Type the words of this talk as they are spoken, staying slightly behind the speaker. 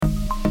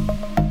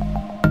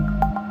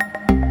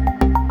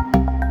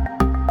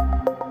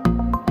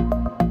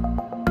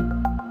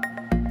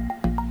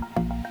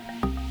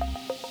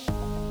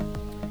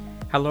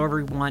Hello,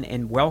 everyone,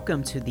 and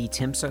welcome to the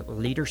TASA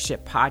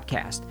Leadership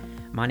Podcast.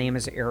 My name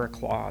is Eric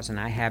Claus, and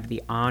I have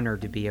the honor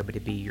to be able to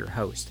be your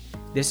host.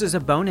 This is a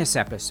bonus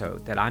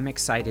episode that I'm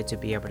excited to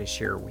be able to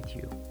share with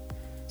you.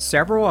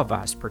 Several of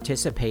us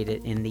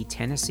participated in the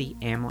Tennessee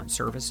Ambulance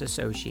Service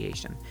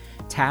Association,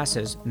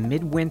 TASA's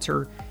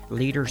Midwinter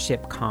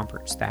Leadership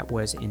Conference that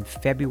was in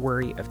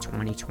February of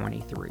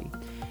 2023.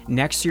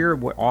 Next year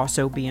will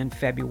also be in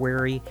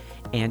February,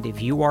 and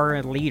if you are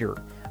a leader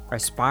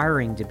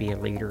aspiring to be a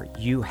leader,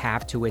 you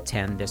have to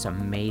attend this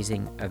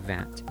amazing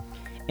event.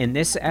 In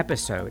this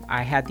episode,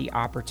 I had the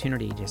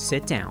opportunity to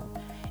sit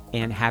down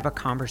and have a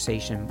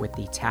conversation with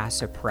the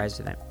TASA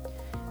president,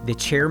 the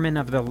chairman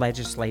of the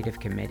legislative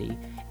committee,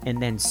 and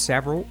then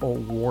several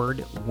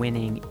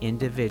award-winning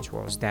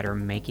individuals that are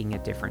making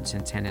a difference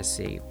in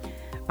Tennessee.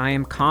 I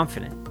am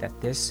confident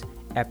that this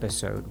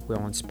episode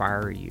will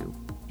inspire you,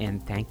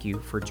 and thank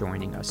you for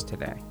joining us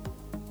today.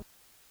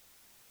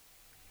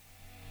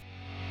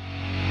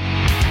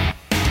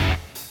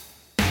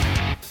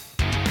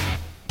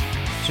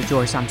 So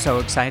Joyce, I'm so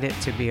excited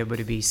to be able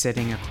to be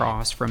sitting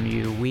across from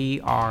you.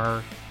 We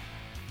are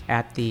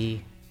at the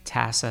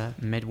TASA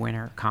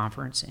Midwinter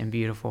Conference in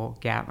beautiful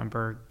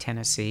Gatlinburg,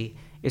 Tennessee.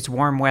 It's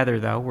warm weather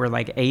though. We're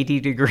like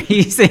 80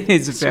 degrees and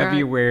it's That's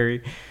February.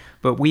 Right.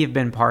 But we have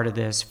been part of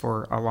this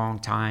for a long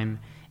time.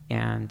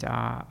 And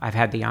I've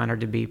had the honor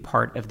to be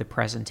part of the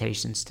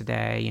presentations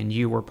today. And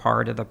you were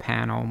part of the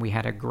panel and we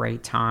had a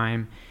great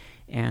time.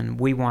 And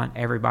we want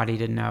everybody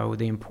to know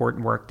the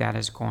important work that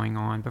is going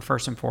on. But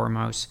first and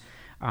foremost,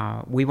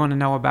 we want to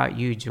know about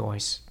you,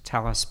 Joyce.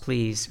 Tell us,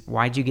 please,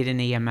 why'd you get in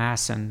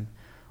EMS and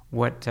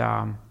what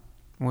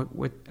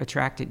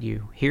attracted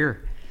you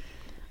here?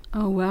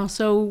 Oh, wow.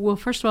 Well,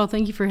 first of all,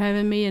 thank you for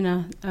having me, and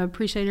I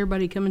appreciate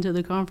everybody coming to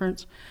the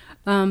conference.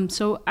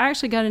 So I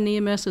actually got in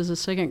EMS as a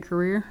second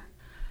career.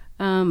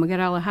 I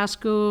got out of high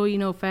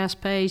school,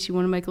 fast paced, you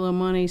want to make a little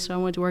money, so I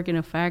went to work in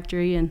a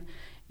factory, and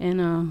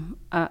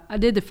I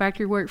did the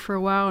factory work for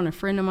a while, and a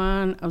friend of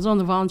mine, I was on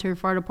the volunteer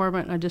fire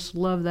department, and I just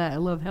love that. I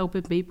love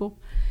helping people.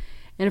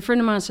 And a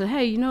friend of mine said,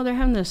 hey, they're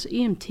having this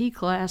EMT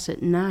class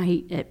at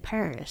night at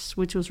Paris,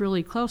 which was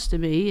really close to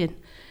me.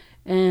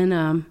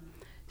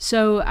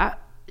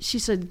 She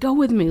said, go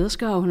with me, let's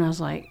go. And I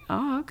was like,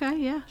 oh, okay,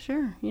 yeah,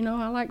 sure.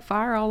 I like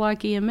fire, I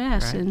like EMS.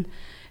 Right. And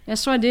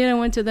that's what I did. I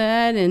went to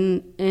that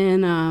and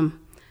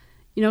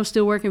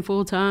still working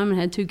full time and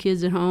had 2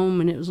 kids at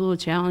home, and it was a little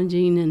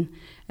challenging. And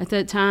at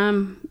that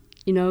time,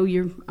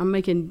 I'm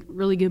making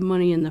really good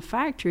money in the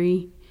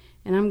factory,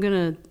 and I'm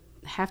going to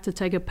have to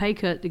take a pay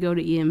cut to go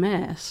to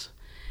EMS.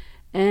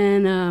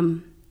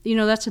 And,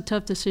 that's a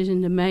tough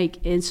decision to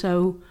make. And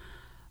so,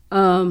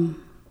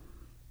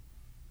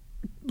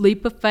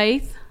 leap of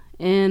faith,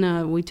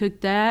 and we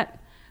took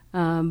that.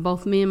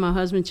 Both me and my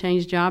husband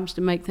changed jobs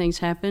to make things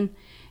happen.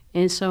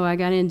 And so I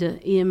got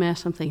into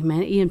EMS. I'm thinking,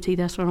 man, EMT,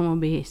 that's what I want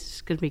to be.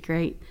 It's going to be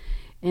great.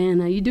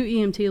 And you do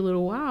EMT a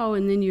little while,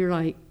 and then you're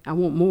like, I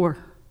want more.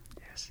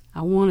 Yes.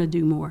 I want to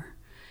do more.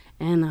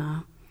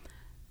 And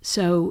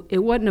so it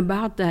wasn't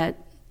about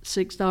that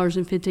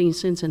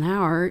 $6.15 an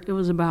hour. It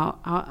was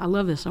about, I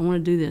love this. I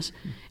want to do this.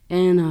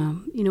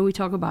 And, we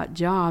talk about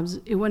jobs.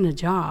 It wasn't a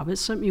job. It's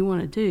something you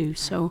want to do.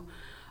 So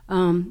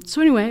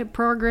anyway, I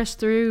progressed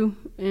through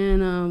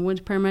and went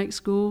to paramedic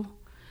school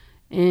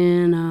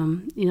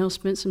and,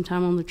 spent some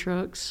time on the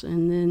trucks.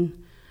 And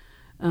then,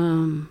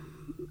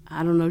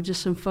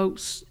 just some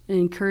folks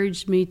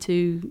encouraged me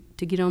to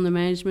get on the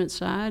management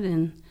side.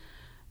 And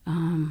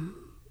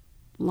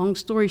long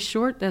story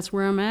short, that's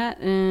where I'm at.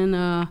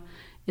 And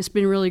it's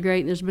been really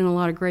great. There's been a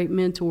lot of great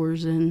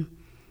mentors. And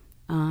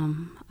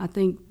I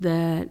think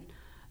that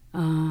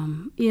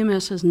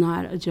EMS is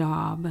not a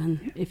job.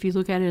 And if you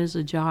look at it as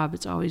a job,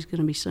 it's always going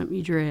to be something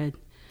you dread.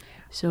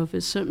 So if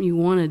it's something you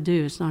want to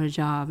do, it's not a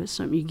job. It's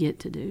something you get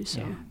to do.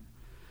 So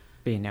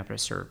being able to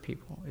serve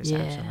people is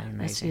absolutely amazing.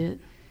 That's it.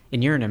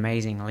 And you're an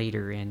amazing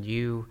leader, and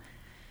you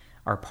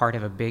are part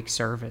of a big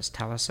service.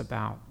 Tell us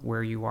about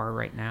where you are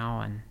right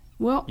now and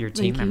your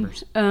team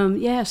members.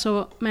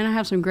 So I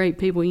have some great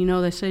people.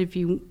 They say if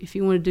you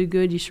want to do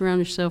good, you surround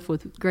yourself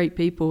with great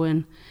people,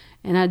 and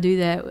I do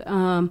that.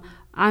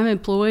 I'm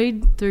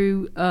employed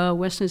through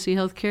West Tennessee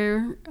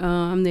Healthcare.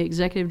 I'm the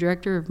executive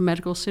director of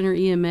Medical Center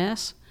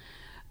EMS.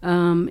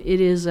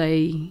 It is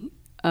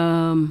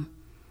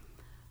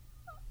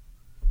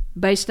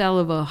based out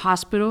of a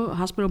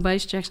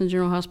hospital-based, Jackson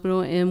General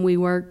Hospital, and we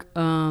work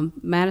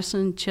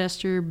Madison,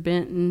 Chester,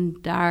 Benton,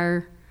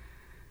 Dyer,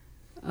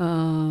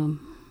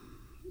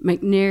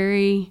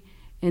 McNary,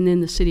 and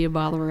then the city of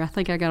Bolivar. I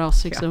think I got all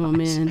 6 of them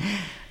in.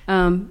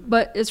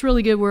 But it's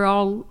really good. We're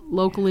all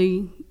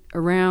locally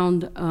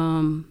around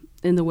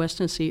in the West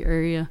Tennessee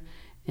area.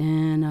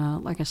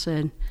 And like I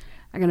said,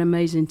 I got an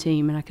amazing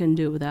team, and I couldn't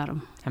do it without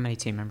them. How many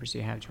team members do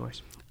you have,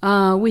 Joyce?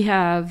 We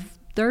have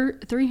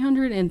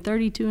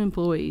 332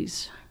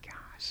 employees.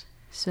 Gosh.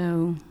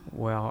 So.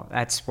 Well,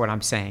 that's what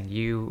I'm saying.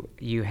 You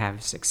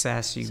have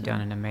success. You've done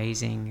an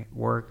amazing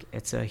work.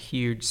 It's a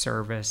huge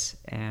service,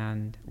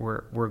 and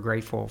we're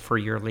grateful for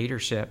your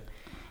leadership.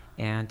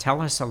 And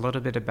tell us a little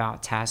bit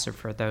about TASA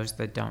for those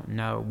that don't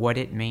know what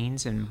it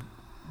means and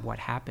what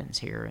happens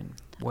here and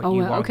what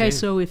you all okay. do.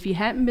 So if you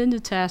haven't been to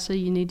TASA,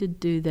 you need to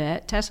do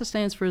that. TASA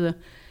stands for the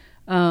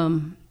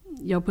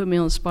y'all put me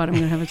on the spot. I'm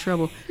going to have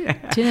trouble.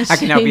 Tennessee, I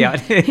can help you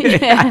out.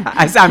 Yeah.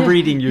 As I'm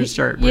reading your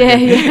shirt.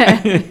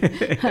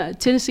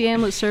 Tennessee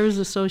Ambulance Service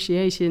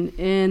Association.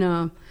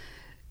 And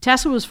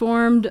TASA was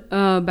formed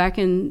back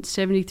in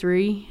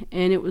 '73,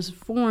 and it was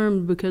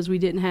formed because we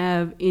didn't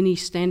have any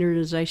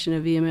standardization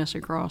of EMS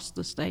across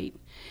the state.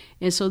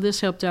 And so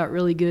this helped out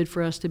really good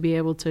for us to be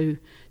able to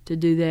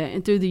do that.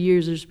 And through the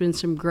years, there's been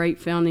some great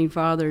founding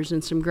fathers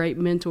and some great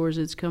mentors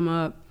that's come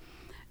up.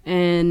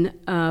 And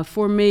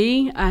for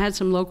me, I had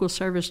some local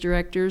service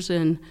directors,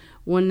 and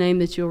one name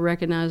that you'll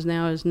recognize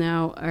now is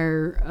now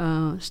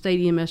our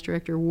state EMS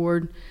director,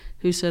 Ward,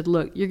 who said,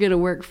 look, you're going to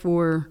work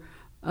for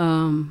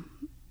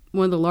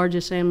one of the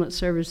largest ambulance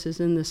services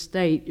in the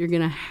state. You're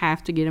going to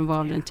have to get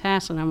involved in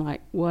TASA. And I'm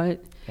like,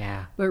 what?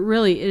 Yeah. But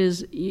really, it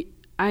is.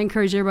 I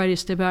encourage everybody to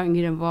step out and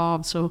get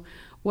involved. So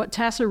what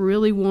TASA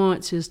really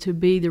wants is to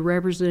be the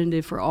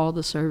representative for all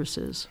the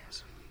services.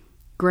 Yes.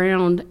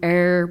 Ground,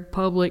 air,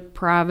 public,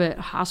 private,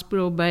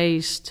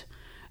 hospital-based,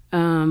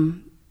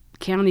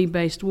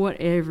 county-based,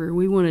 whatever.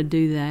 We want to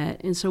do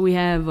that. And so we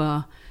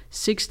have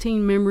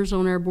 16 members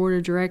on our board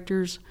of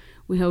directors.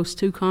 We host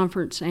two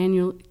conferences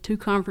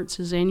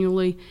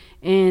annually.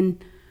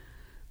 And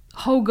the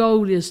whole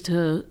goal is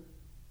to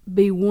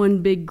be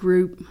one big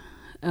group.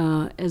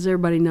 As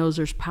everybody knows,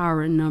 there's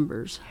power in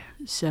numbers.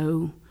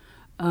 So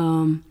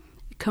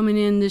coming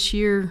in this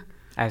year,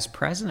 as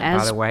president,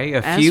 by the way,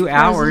 a few president,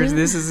 hours.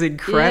 This is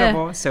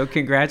incredible. Yeah. So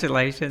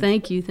congratulations.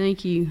 Thank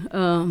you.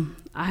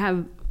 I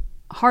have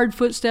hard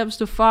footsteps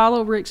to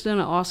follow. Rick's done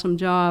an awesome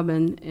job,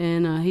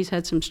 and he's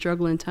had some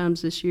struggling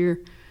times this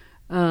year,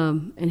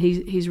 and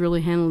he's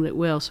really handled it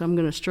well. So I'm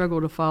going to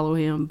struggle to follow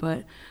him.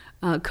 But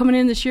coming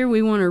in this year,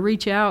 we want to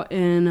reach out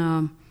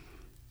and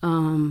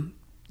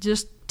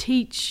just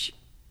teach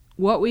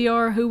what we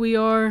are, who we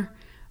are.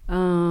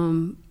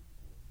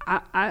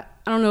 I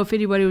don't know if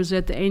anybody was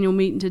at the annual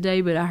meeting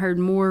today, but I heard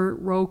more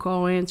roll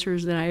call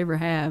answers than I ever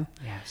have.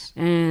 Yes.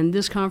 And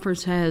this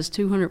conference has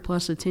 200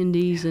 plus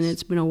attendees, yes. And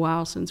it's been a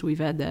while since we've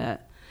had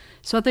that.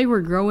 So I think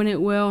we're growing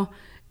it well,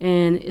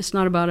 and it's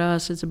not about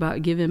us. It's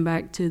about giving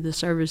back to the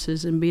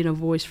services and being a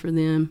voice for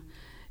them,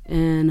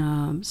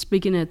 and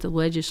speaking at the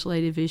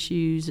legislative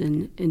issues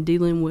and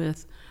dealing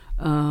with,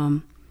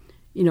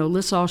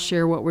 let's all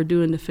share what we're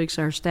doing to fix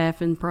our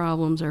staffing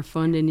problems, our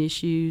funding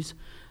issues.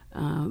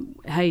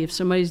 Hey, if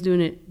somebody's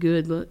doing it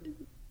good,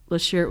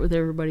 let's share it with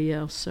everybody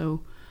else.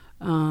 So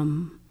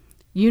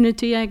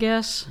unity, I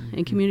guess, mm-hmm.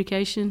 and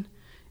communication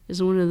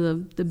is one of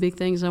the big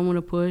things I want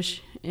to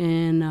push,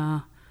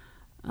 and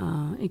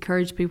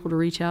encourage people to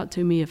reach out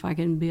to me if I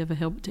can be of a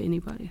help to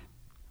anybody.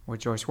 Well,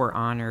 Joyce, we're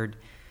honored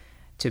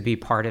to be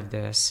part of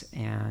this,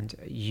 and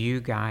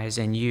you guys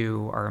and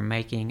you are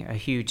making a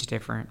huge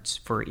difference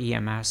for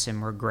EMS,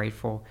 and we're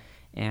grateful.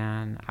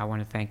 And I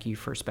want to thank you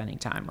for spending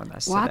time with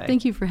us today. I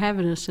thank you for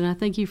having us, and I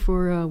thank you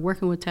for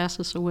working with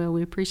TASA so well.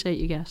 We appreciate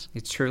you guys.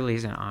 It truly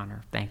is an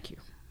honor. Thank you.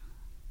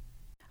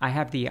 I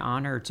have the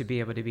honor to be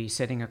able to be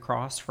sitting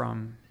across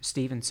from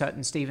Stephen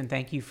Sutton. Stephen,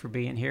 thank you for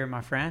being here, my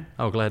friend.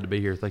 Oh, glad to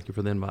be here. Thank you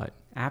for the invite.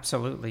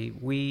 Absolutely.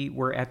 We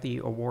were at the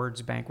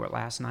awards banquet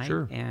last night,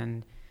 sure.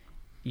 And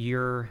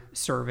your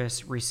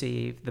service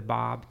received the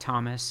Bob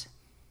Thomas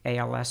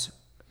ALS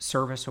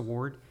Service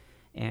Award,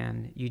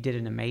 and you did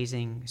an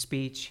amazing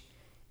speech.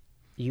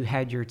 You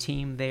had your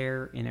team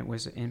there, and it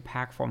was an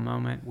impactful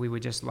moment. We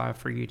would just love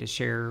for you to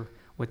share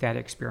what that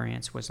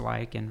experience was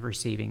like in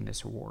receiving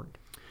this award.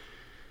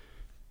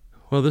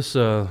 Well, this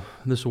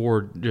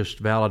award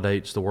just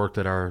validates the work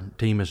that our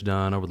team has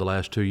done over the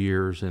last 2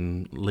 years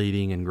in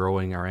leading and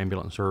growing our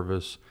ambulance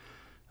service.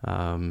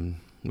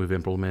 We've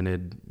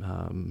implemented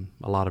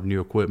a lot of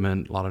new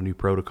equipment, a lot of new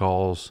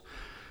protocols,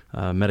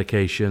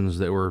 medications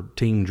that were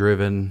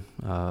team-driven,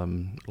 a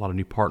lot of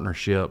new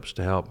partnerships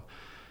to help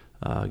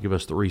give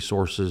us the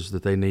resources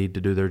that they need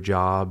to do their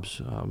jobs,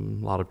 a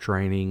lot of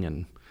training,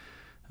 and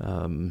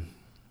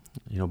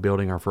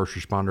building our first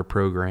responder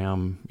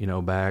program,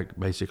 back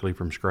basically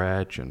from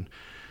scratch, and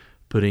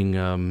putting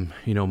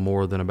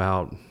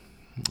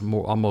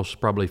almost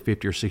probably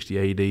 50 or 60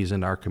 AEDs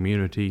into our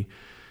community.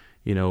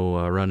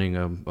 Running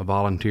a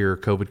volunteer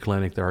COVID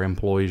clinic that our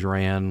employees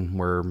ran,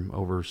 where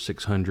over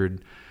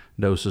 600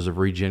 doses of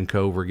Regen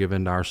Cove were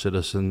given to our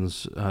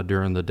citizens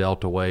during the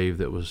Delta wave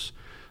that was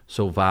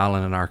so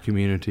violent in our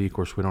community. Of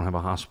course, we don't have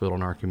a hospital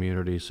in our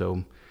community,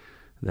 so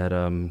that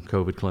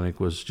COVID clinic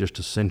was just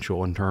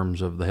essential in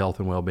terms of the health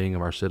and well-being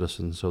of our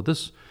citizens. So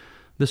this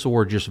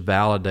award just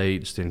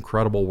validates the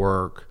incredible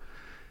work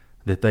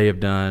that they have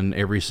done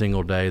every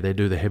single day. They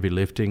do the heavy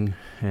lifting,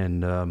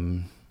 and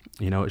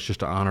it's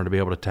just an honor to be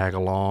able to tag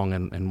along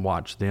and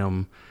watch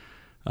them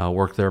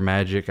work their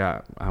magic.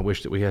 I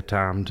wish that we had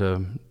time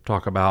to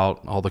talk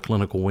about all the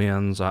clinical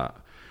wins.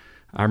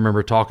 I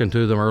remember talking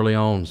to them early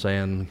on,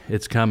 saying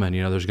it's coming.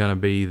 There's going to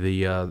be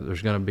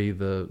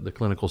the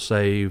clinical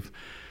save.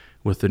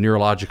 with the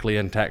neurologically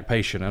intact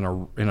patient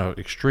in a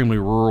extremely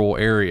rural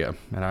area.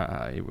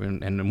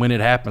 And when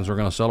it happens, we're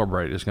going to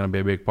celebrate. It's going to be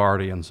a big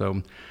party. And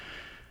so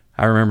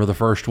I remember the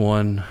first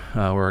one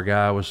where a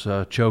guy was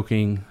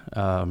choking,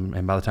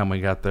 and by the time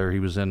we got there, he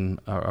was in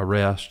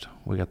arrest.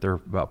 We got there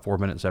about 4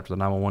 minutes after the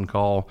 911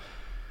 call,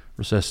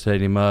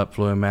 resuscitated him up,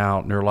 flew him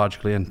out,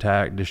 neurologically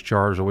intact,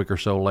 discharged a week or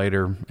so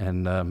later,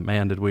 and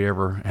man, did we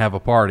ever have a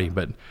party.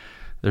 But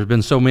there's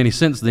been so many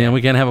since then,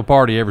 we can't have a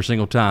party every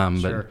single time.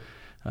 Sure.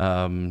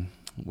 But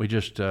we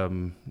just I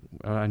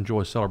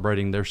enjoy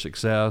celebrating their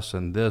success,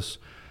 and this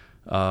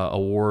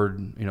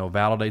award,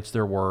 validates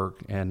their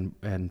work, and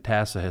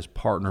TASA has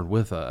partnered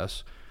with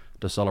us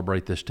to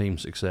celebrate this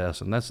team's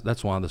success, and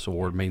that's why this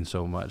award means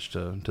so much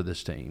to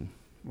this team.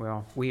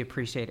 Well, we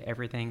appreciate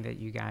everything that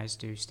you guys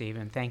do,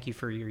 Stephen. Thank you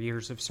for your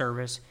years of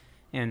service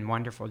and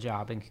wonderful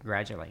job, and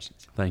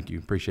congratulations. Thank you.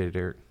 Appreciate it,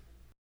 Eric.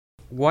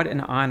 What an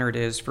honor it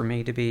is for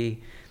me to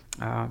be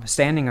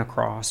standing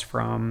across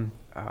from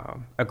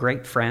a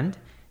great friend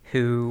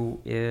who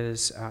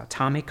is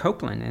Tommy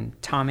Copeland, and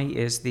Tommy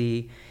is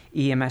the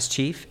EMS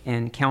chief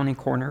and county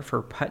coroner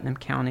for Putnam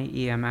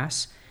County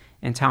EMS.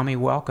 And Tommy,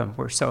 welcome.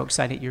 We're so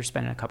excited you're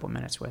spending a couple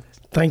minutes with us.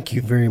 Thank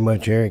you very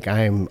much, Eric.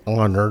 I am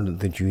honored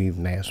that you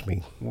even asked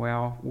me.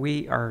 Well,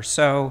 we are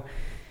so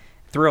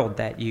thrilled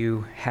that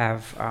you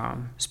have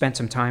spent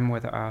some time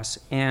with us.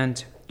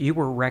 And you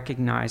were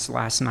recognized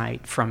last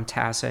night from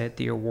TASA at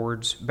the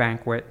awards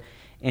banquet,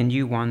 and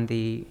you won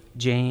the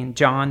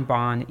John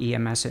Bond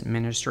EMS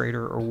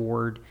Administrator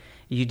Award.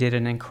 You did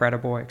an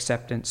incredible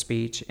acceptance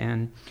speech,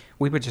 and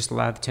we would just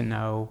love to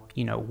know,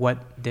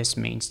 what this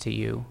means to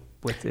you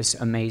with this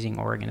amazing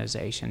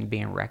organization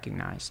being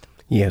recognized.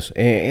 Yes,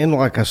 and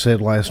like I said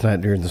last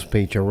night during the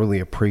speech, I really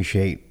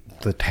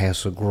appreciate the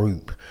TASA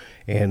group.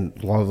 And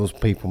a lot of those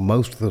people,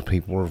 most of those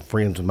people are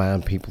friends of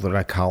mine, people that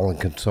I call and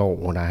consult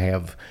when I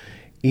have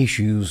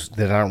issues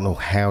that I don't know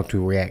how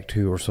to react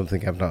to or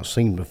something I've not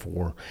seen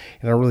before.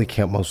 And I really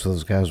count most of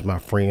those guys as my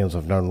friends.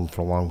 I've known them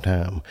for a long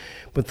time.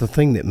 But the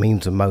thing that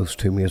means the most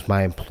to me is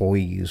my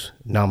employees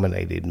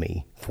nominated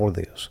me for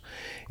this.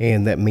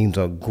 And that means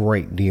a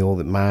great deal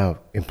that my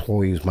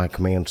employees, my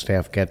command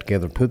staff got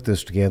together, put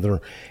this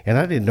together, and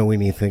I didn't know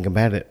anything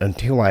about it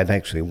until I'd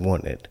actually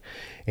won it.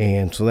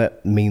 And so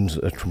that means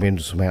a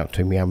tremendous amount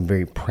to me. I'm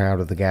very proud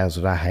of the guys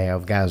that I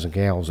have, guys and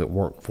gals that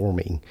work for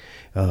me,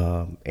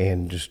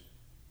 and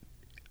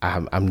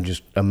I'm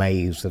just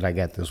amazed that I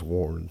got this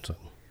award. So.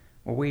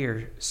 Well, we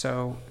are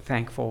so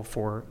thankful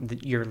for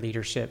your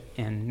leadership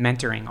and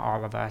mentoring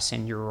all of us,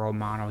 and your role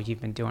model.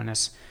 You've been doing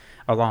this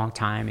a long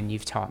time, and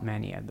you've taught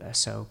many of us.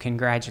 So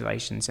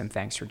congratulations, and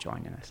thanks for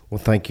joining us. Well,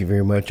 thank you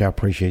very much. I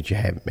appreciate you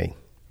having me.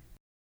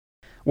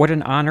 What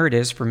an honor it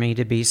is for me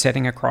to be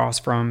sitting across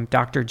from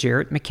Dr.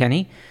 Jarrett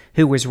McKinney,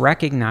 who was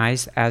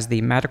recognized as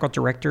the Medical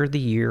Director of the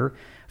Year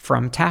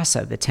from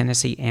TASA, the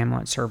Tennessee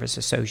Ambulance Service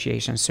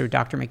Association. So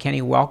Dr.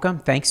 McKinney, welcome.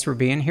 Thanks for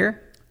being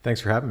here. Thanks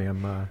for having me.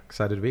 I'm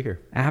excited to be here.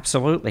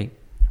 Absolutely.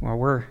 Well,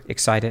 we're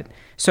excited.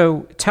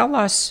 So tell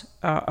us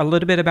a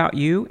little bit about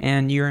you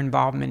and your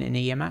involvement in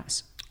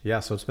EMS.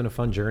 Yeah, so it's been a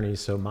fun journey.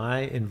 So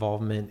my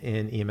involvement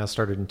in EMS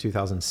started in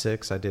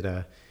 2006. I did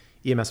a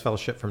EMS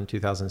fellowship from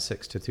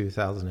 2006 to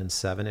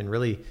 2007, and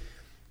really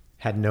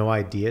had no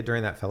idea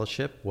during that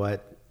fellowship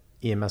what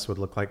EMS would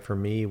look like for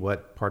me,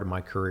 what part of my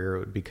career it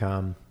would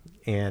become.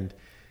 And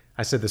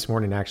I said this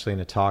morning actually in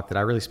a talk that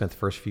I really spent the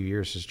first few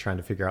years just trying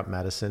to figure out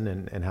medicine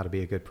and how to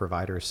be a good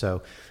provider.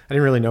 So I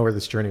didn't really know where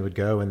this journey would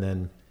go. And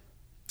then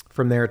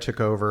from there, took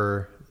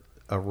over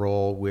a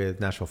role with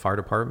Nashville Fire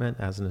Department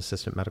as an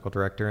assistant medical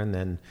director, and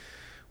then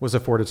was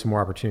afforded some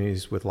more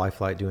opportunities with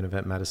Lifelight doing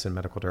event medicine,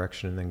 medical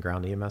direction, and then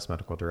ground EMS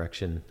medical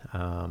direction.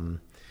 And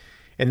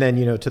then,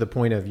 to the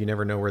point of you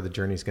never know where the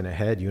journey's going to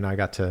head. You and I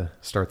got to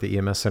start the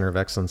EMS Center of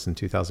Excellence in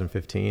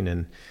 2015,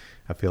 and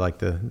I feel like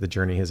the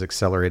journey has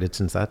accelerated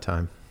since that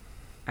time.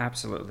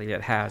 Absolutely,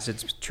 it has.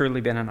 It's truly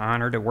been an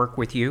honor to work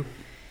with you.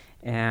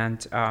 And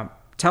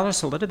tell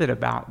us a little bit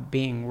about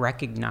being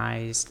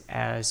recognized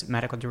as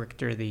Medical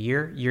Director of the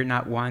Year. You're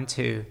not one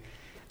to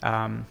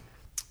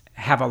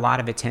have a lot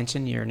of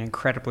attention. You're an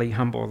incredibly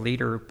humble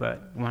leader,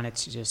 but wanted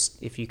to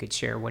just, if you could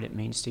share what it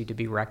means to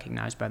be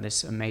recognized by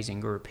this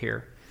amazing group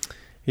here.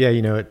 Yeah,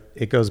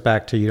 it goes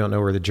back to you don't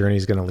know where the journey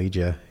is going to lead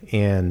you.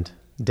 And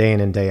day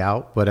in and day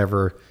out,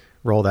 whatever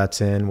role that's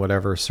in,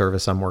 whatever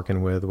service I'm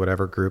working with,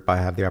 whatever group I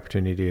have the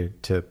opportunity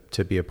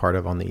to be a part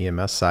of on the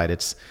EMS side,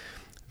 it's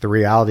the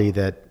reality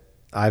that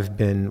I've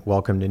been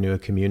welcomed into a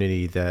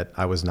community that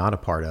I was not a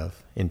part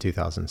of in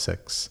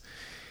 2006,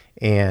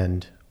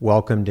 and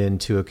welcomed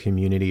into a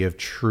community of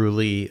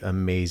truly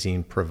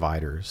amazing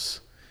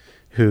providers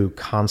who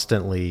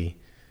constantly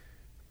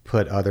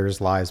put others'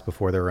 lives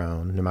before their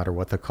own, no matter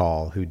what the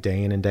call, who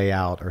day in and day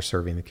out are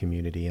serving the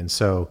community. And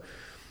so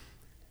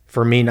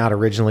for me, not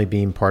originally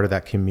being part of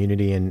that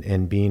community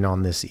and being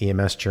on this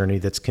EMS journey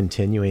that's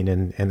continuing,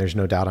 and there's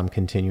no doubt I'm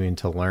continuing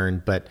to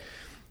learn, but,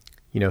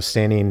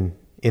 standing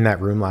in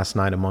that room last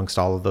night amongst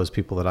all of those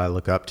people that I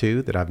look up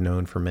to, that I've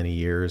known for many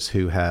years,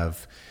 who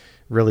have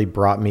really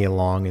brought me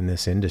along in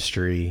this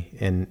industry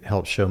and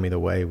helped show me the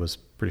way was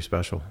pretty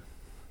special.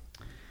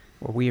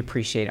 Well, we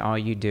appreciate all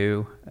you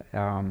do,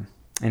 and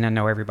I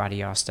know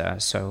everybody else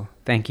does. So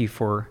thank you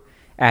for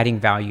adding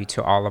value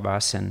to all of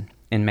us and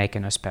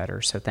making us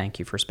better. So thank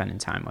you for spending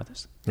time with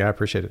us. Yeah, I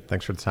appreciate it.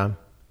 Thanks for the time.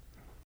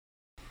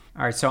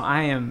 All right, so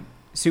I am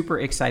super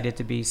excited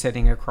to be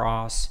sitting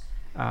across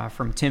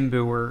from Tim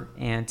Boer.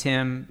 And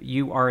Tim,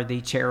 you are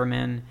the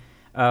chairman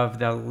of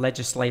the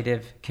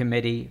Legislative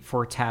Committee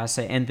for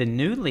TASA and the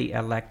newly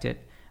elected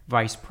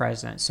vice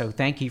president. So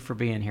thank you for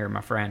being here, my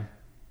friend.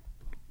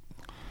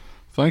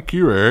 Thank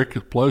you, Eric.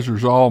 The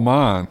pleasure's all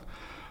mine.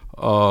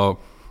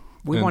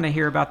 We want to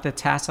hear about the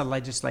TASA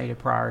legislative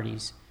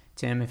priorities.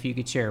 Tim, if you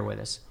could share with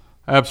us.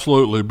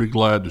 Absolutely, be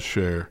glad to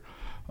share.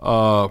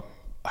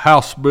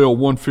 House Bill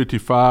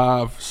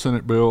 155,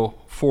 Senate Bill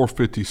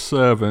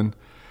 457,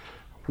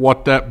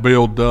 what that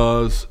bill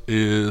does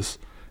is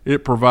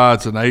it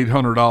provides an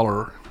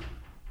 $800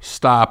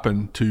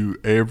 stipend to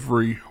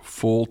every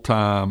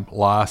full-time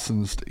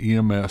licensed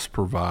EMS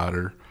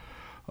provider,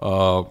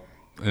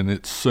 and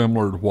it's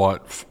similar to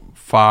what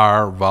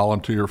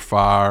volunteer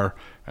fire,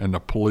 and the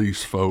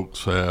police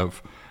folks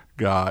have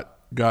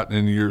gotten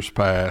in years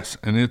past.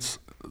 And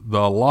the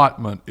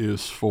allotment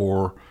is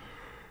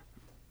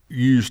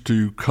used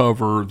to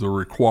cover the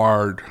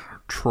required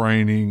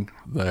training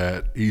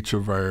that each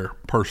of our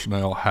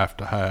personnel have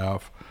to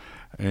have.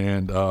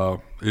 And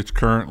it's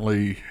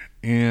currently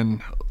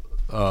in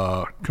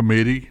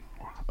committee.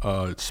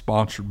 It's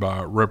sponsored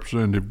by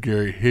Representative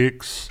Gary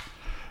Hicks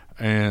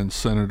and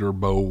Senator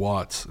Bo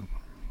Watson.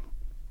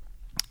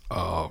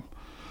 But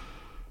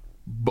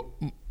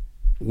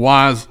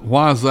why is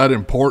that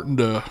important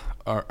to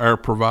our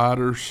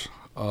providers?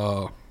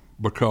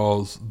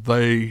 Because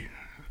they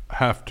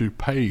have to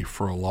pay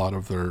for a lot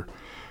of their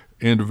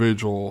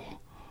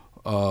individual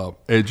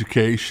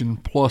education,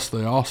 plus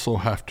they also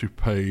have to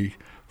pay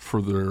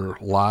for their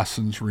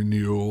license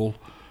renewal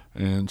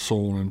and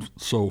so on and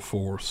so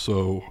forth.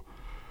 So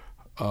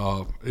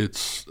we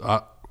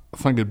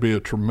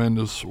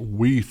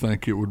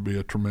think it would be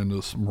a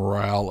tremendous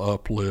morale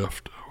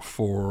uplift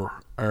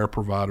for our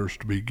providers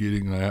to be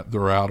getting that.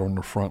 They're out on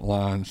the front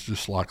lines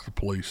just like the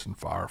police and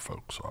fire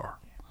folks are.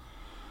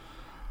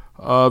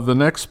 The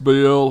next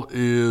bill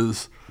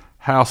is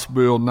House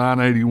Bill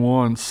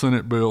 981,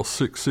 Senate Bill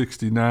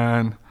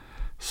 669,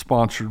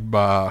 sponsored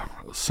by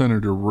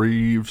Senator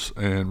Reeves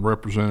and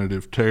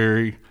Representative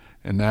Terry,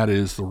 and that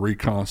is the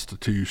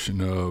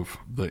reconstitution of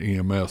the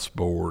EMS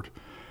board.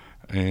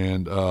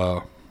 And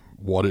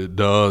what it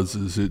does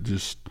is it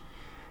just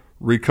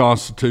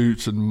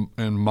reconstitutes and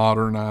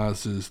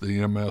modernizes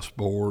the EMS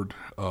board.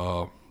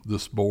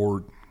 This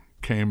board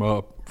came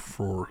up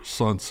for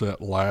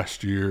sunset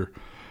last year,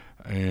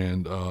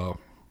 and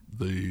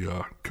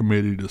the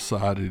committee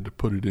decided to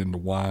put it in the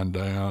wind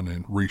down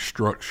and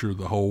restructure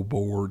the whole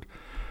board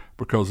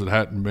because it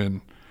hadn't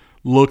been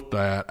looked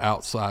at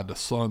outside the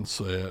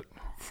sunset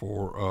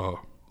for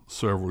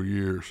several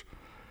years.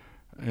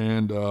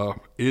 And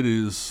it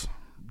is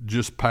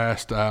just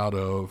passed out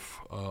of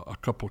a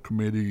couple of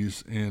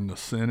committees in the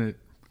Senate.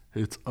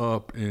 It's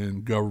up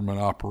in government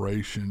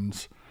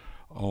operations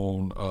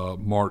on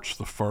March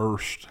the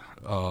 1st.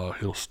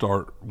 It'll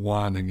start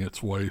winding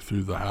its way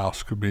through the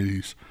House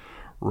committees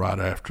right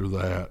after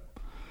that.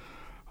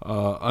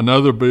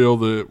 Another bill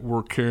that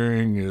we're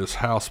carrying is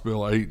House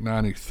Bill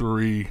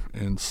 893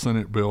 and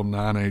Senate Bill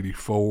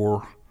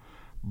 984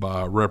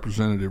 by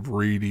Representative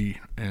Reedy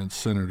and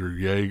Senator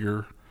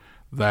Yeager.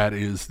 That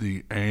is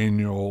the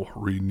annual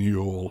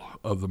renewal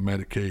of the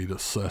Medicaid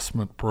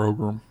assessment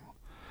program.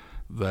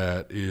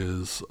 That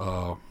is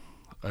a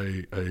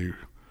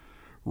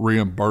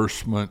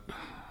reimbursement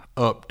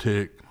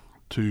uptick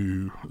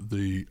to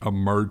the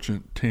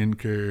emergent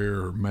TennCare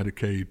or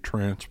Medicaid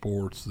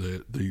transports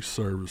that these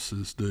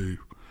services do.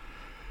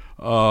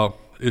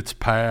 It's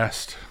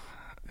passed,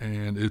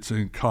 and it's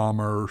in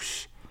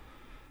Commerce,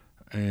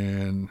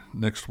 and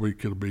next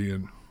week it'll be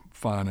in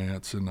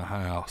Finance in the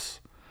House.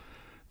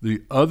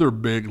 The other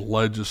big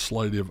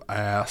legislative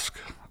ask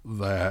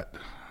that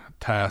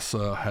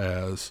TASA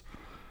has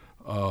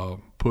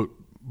put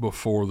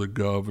before the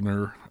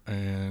governor,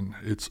 and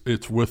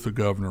it's with the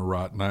governor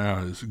right now,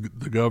 is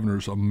the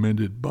governor's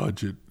amended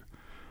budget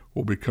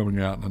will be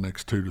coming out in the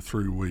next 2 to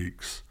 3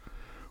 weeks.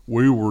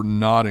 We were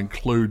not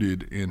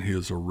included in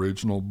his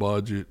original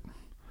budget,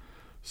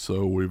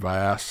 so we've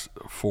asked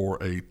for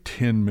a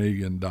 $10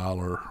 million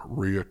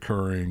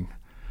reoccurring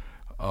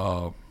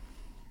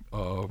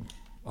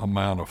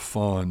amount of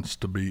funds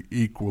to be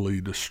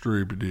equally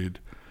distributed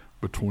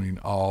between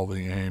all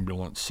the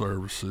ambulance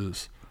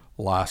services,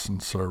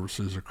 licensed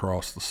services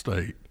across the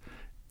state.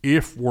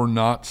 If we're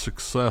not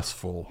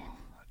successful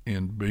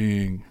in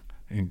being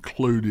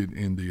included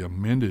in the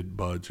amended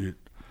budget,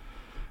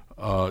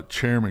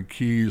 Chairman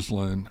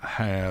Kiesland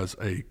has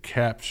a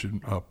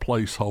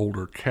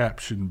placeholder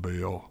caption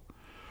bill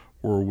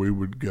where we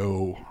would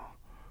go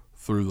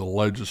through the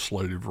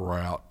legislative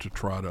route to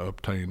try to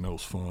obtain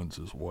those funds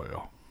as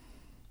well.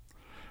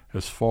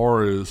 As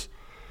far as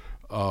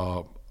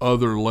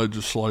other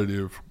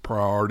legislative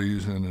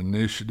priorities and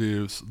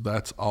initiatives,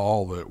 that's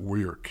all that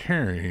we are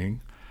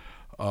carrying.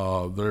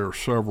 There are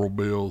several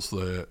bills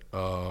that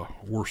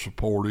we're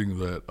supporting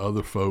that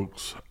other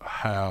folks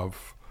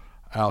have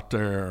out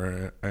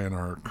there and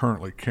are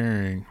currently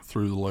carrying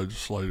through the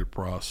legislative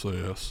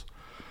process.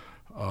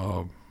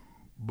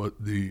 But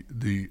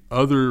the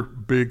other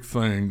big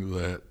thing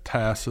that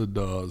TASA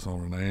does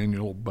on an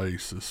annual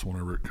basis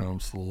whenever it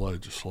comes to the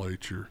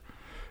legislature,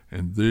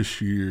 and this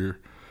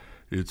year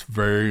it's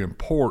very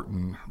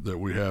important that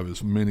we have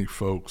as many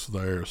folks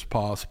there as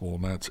possible,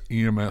 and that's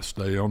EMS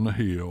Day on the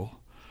Hill.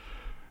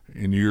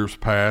 In years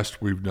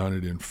past, we've done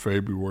it in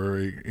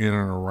February in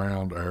and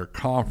around our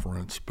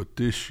conference, but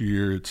this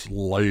year it's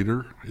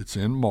later. It's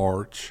in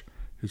March.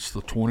 It's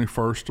the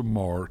 21st of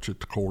March at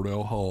the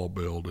Cordell Hall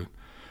building.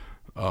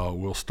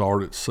 We'll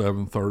start at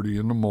 7:30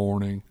 in the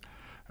morning,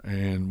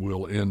 and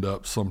we'll end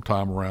up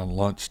sometime around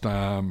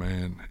lunchtime.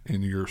 And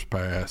in years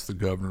past, the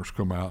governor's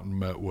come out and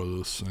met with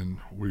us, and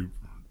we've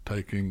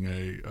taken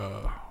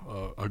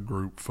a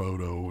group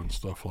photo and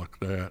stuff like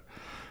that.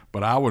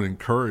 But I would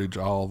encourage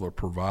all the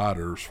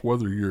providers,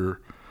 whether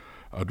you're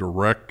a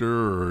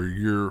director or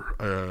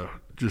you're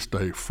just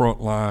a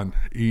frontline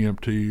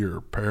EMT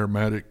or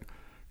paramedic,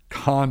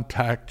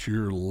 contact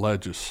your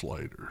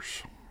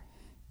legislators,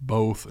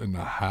 both in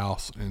the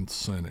House and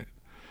Senate,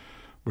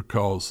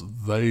 because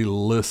they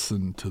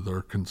listen to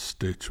their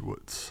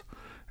constituents.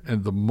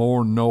 And the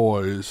more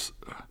noise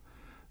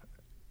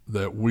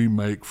that we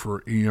make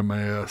for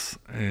EMS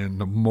and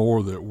the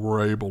more that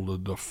we're able to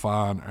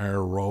define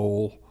our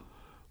role,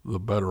 the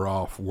better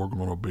off we're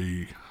going to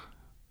be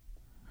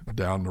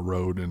down the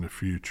road in the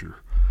future.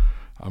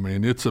 I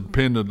mean, it's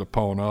dependent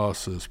upon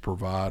us as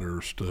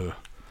providers to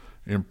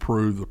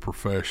improve the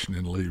profession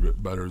and leave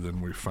it better than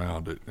we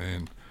found it.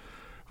 And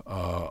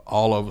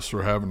all of us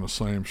are having the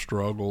same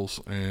struggles,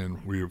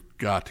 and we've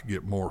got to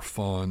get more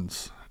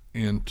funds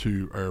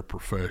into our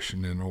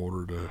profession in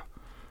order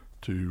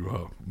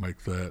to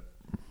make that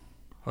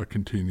a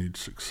continued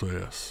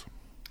success.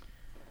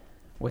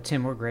 Well,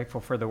 Tim, we're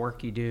grateful for the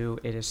work you do.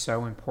 It is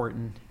so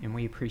important, and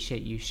we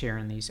appreciate you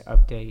sharing these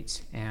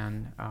updates.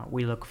 And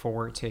we look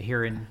forward to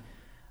hearing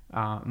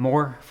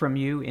more from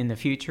you in the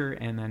future,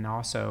 and then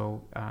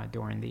also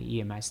during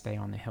the EMS Day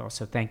on the Hill.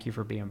 So thank you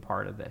for being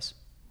part of this.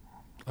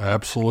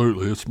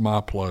 Absolutely. It's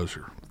my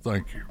pleasure.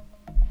 Thank you.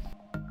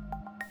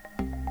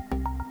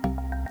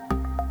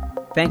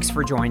 Thanks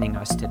for joining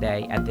us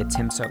today at the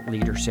TASA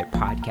Leadership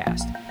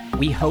Podcast.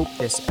 We hope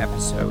this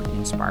episode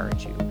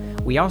inspired you.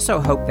 We also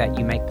hope that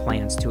you make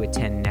plans to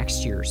attend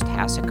next year's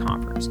TASA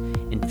conference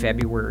in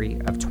February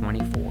of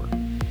 24.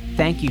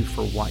 Thank you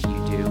for what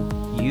you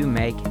do. You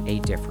make a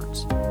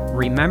difference.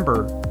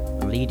 Remember,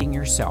 leading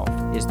yourself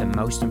is the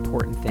most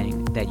important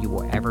thing that you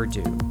will ever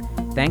do.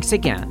 Thanks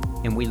again,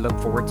 and we look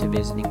forward to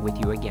visiting with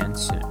you again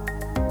soon.